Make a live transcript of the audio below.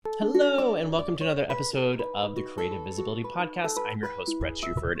Hello, and welcome to another episode of the Creative Visibility Podcast. I'm your host, Brett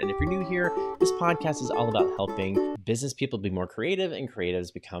Shuford. And if you're new here, this podcast is all about helping business people be more creative and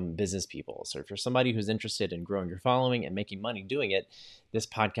creatives become business people. So if you're somebody who's interested in growing your following and making money doing it, this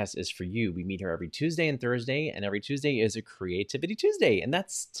podcast is for you. We meet here every Tuesday and Thursday, and every Tuesday is a Creativity Tuesday, and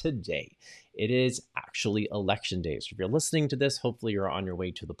that's today. It is actually Election Day. So if you're listening to this, hopefully you're on your way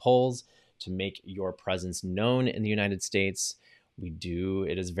to the polls to make your presence known in the United States.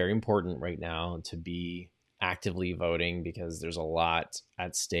 It is very important right now to be actively voting because there's a lot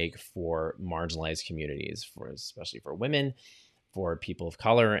at stake for marginalized communities, especially for women, for people of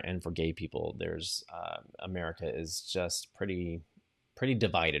color, and for gay people. America is just pretty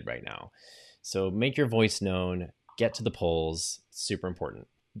divided right now. So make your voice known, get to the polls, super important.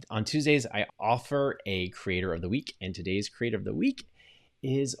 On Tuesdays, I offer a Creator of the Week, and today's Creator of the Week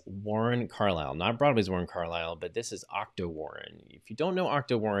is Warren Carlyle. Not Broadway's Warren Carlyle, but this is Octo Warren. If you don't know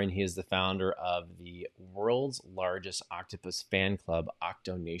Octo Warren, he is the founder of the world's largest octopus fan club,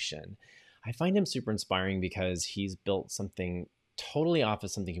 Octo Nation. I find him super inspiring because he's built something totally off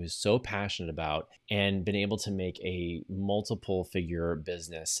of something he was so passionate about and been able to make a multiple figure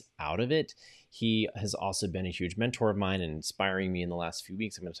business out of it. He has also been a huge mentor of mine and inspiring me in the last few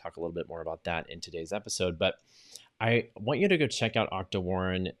weeks. I'm going to talk a little bit more about that in today's episode, but I want you to go check out Octo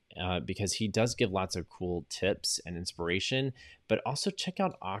Warren because he does give lots of cool tips and inspiration, but also check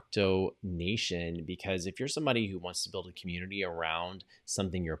out Octo Nation because if you're somebody who wants to build a community around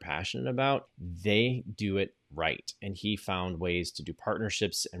something you're passionate about, they do it right. And he found ways to do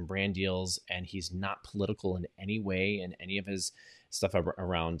partnerships and brand deals, and he's not political in any way in any of his stuff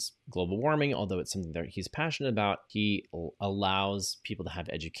around global warming, although it's something that he's passionate about. He allows people to have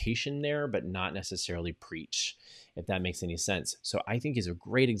education there, but not necessarily preach, if that makes any sense. So I think he's a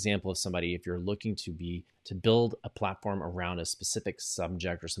great example of somebody, if you're looking to build a platform around a specific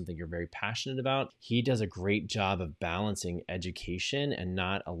subject or something you're very passionate about, he does a great job of balancing education and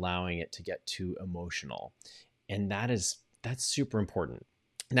not allowing it to get too emotional. And that's super important.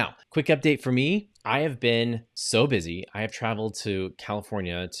 Now, quick update for me. I have been so busy. I have traveled to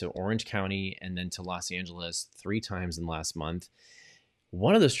California, to Orange County, and then to Los Angeles 3 times in the last month.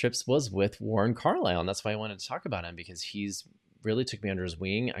 One of those trips was with Warren Carlyle, and that's why I wanted to talk about him because he's really took me under his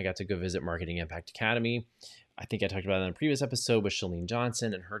wing. I got to go visit Marketing Impact Academy. I think I talked about it in a previous episode with Shalene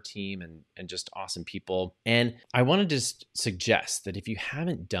Johnson and her team and just awesome people. And I wanted to just suggest that if you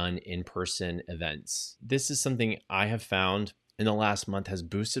haven't done in-person events, this is something I have found in the last month has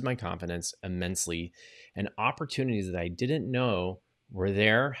boosted my confidence immensely, and opportunities that I didn't know were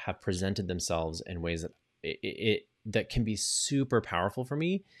there have presented themselves in ways that that can be super powerful for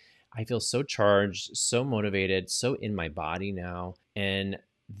me. I feel so charged, so motivated, so in my body now. And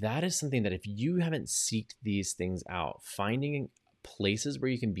that is something that if you haven't seeked these things out, finding places where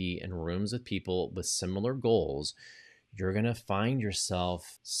you can be in rooms with people with similar goals, you're going to find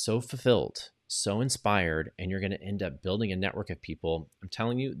yourself so fulfilled, so inspired, and you're going to end up building a network of people, I'm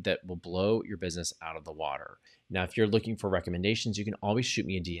telling you, that will blow your business out of the water. Now, if you're looking for recommendations, you can always shoot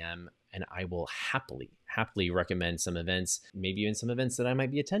me a DM and I will happily recommend some events, maybe even some events that I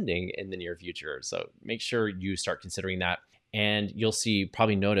might be attending in the near future. So make sure you start considering that. And you'll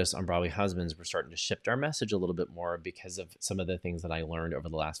probably notice on Broadway Husbands, we're starting to shift our message a little bit more because of some of the things that I learned over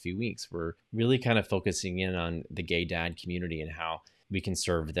the last few weeks. We're really kind of focusing in on the gay dad community and how we can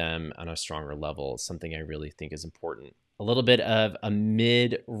serve them on a stronger level, something I really think is important. A little bit of a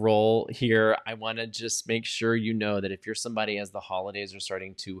mid-roll here. I want to just make sure you know that if you're somebody as the holidays are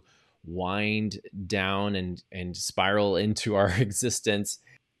starting to wind down and spiral into our existence,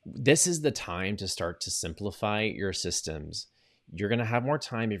 this is the time to start to simplify your systems. You're going to have more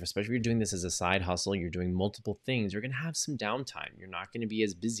time, especially if you're doing this as a side hustle, you're doing multiple things, you're going to have some downtime. You're not going to be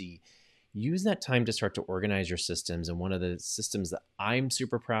as busy. Use that time to start to organize your systems. And one of the systems that I'm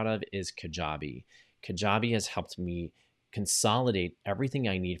super proud of is Kajabi. Kajabi has helped me consolidate everything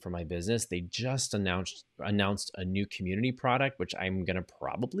I need for my business. They just announced a new community product, which I'm going to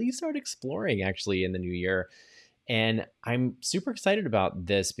probably start exploring actually in the new year. And I'm super excited about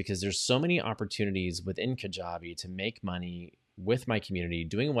this because there's so many opportunities within Kajabi to make money with my community,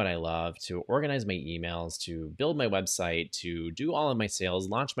 doing what I love, to organize my emails, to build my website, to do all of my sales,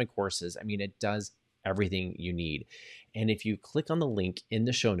 launch my courses. I mean, it does everything you need. And if you click on the link in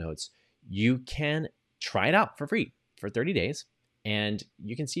the show notes, you can try it out for free for 30 days and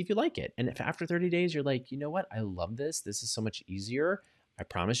you can see if you like it. And if after 30 days, you're like, you know what? I love this. This is so much easier. I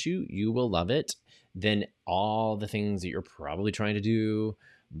promise you, you will love it. Then all the things that you're probably trying to do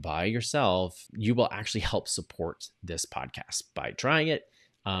by yourself, you will actually help support this podcast by trying it,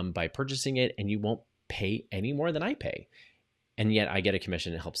 by purchasing it, and you won't pay any more than I pay. And yet I get a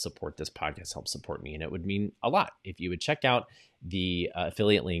commission. It helps support this podcast, helps support me. And it would mean a lot if you would check out the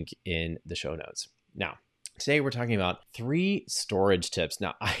affiliate link in the show notes. Now, today we're talking about 3 storage tips.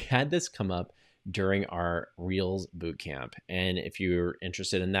 Now, I had this come up during our Reels bootcamp. And if you're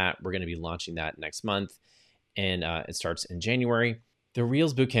interested in that, we're going to be launching that next month. And it starts in January. The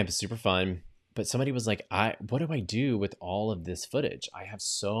Reels bootcamp is super fun. But somebody was like, what do I do with all of this footage? I have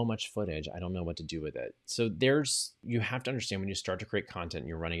so much footage. I don't know what to do with it. So you have to understand when you start to create content and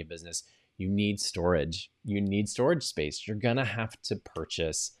you're running a business, you need storage. You need storage space. You're going to have to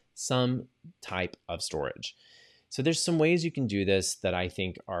purchase some type of storage. So there's some ways you can do this that I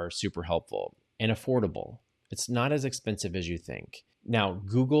think are super helpful and affordable. It's not as expensive as you think. Now,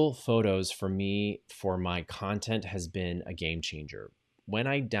 Google Photos for me, for my content, has been a game changer. When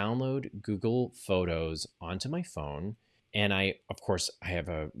I download Google Photos onto my phone, and I have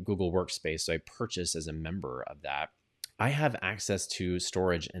a Google Workspace, so I purchase as a member of that, I have access to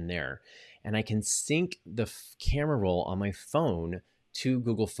storage in there. And I can sync the camera roll on my phone to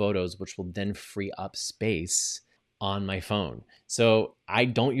Google Photos, which will then free up space on my phone. So I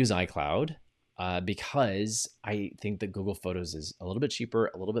don't use iCloud because I think that Google Photos is a little bit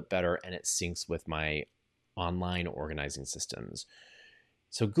cheaper, a little bit better, and it syncs with my online organizing systems.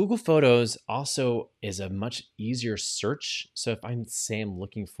 So Google Photos also is a much easier search. So if I'm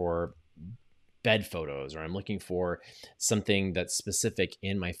looking for bed photos, or I'm looking for something that's specific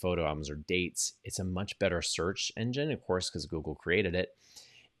in my photo albums or dates, it's a much better search engine, of course, because Google created it.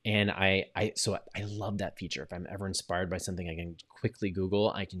 And I love that feature. If I'm ever inspired by something, I can quickly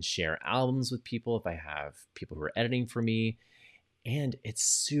Google. I can share albums with people if I have people who are editing for me. And it's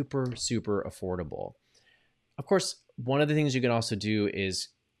super, super affordable. Of course, one of the things you can also do is,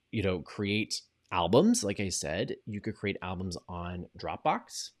 create albums. Like I said, you could create albums on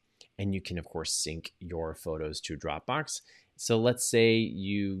Dropbox, and you can, of course, sync your photos to Dropbox. So let's say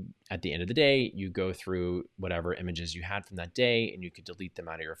at the end of the day, you go through whatever images you had from that day, and you could delete them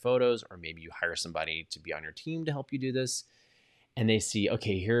out of your photos, or maybe you hire somebody to be on your team to help you do this. And they see,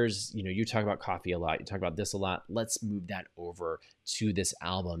 okay, here's, you talk about coffee a lot, you talk about this a lot, let's move that over to this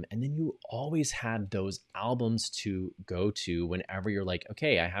album. And then you always have those albums to go to whenever you're like,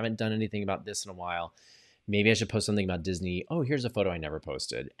 okay, I haven't done anything about this in a while. Maybe I should post something about Disney. Oh, here's a photo I never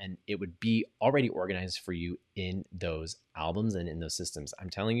posted. And it would be already organized for you in those albums and in those systems. I'm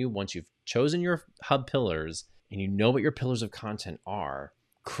telling you, once you've chosen your hub pillars and you know what your pillars of content are,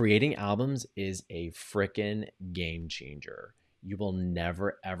 creating albums is a frickin' game changer. You will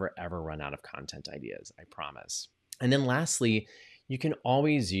never, ever, ever run out of content ideas, I promise. And then lastly, you can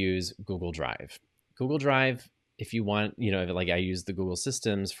always use Google Drive. Google Drive, if you want, like I use the Google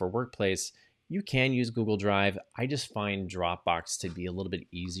systems for Workplace, you can use Google Drive. I just find Dropbox to be a little bit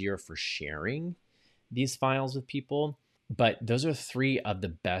easier for sharing these files with people. But those are 3 of the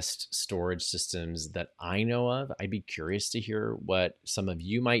best storage systems that I know of. I'd be curious to hear what some of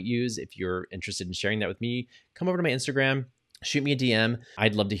you might use. If you're interested in sharing that with me, come over to my Instagram. Shoot me a DM.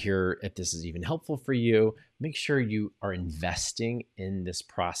 I'd love to hear if this is even helpful for you. Make sure you are investing in this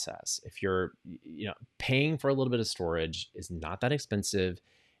process. If you're, paying for a little bit of storage is not that expensive.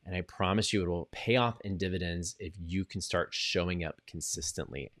 And I promise you it will pay off in dividends if you can start showing up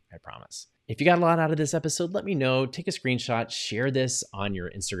consistently. I promise. If you got a lot out of this episode, let me know. Take a screenshot, share this on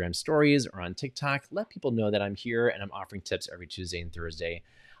your Instagram stories or on TikTok. Let people know that I'm here and I'm offering tips every Tuesday and Thursday.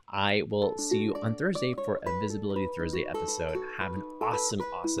 I will see you on Thursday for a Visibility Thursday episode. Have an awesome,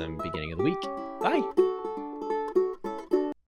 awesome beginning of the week. Bye.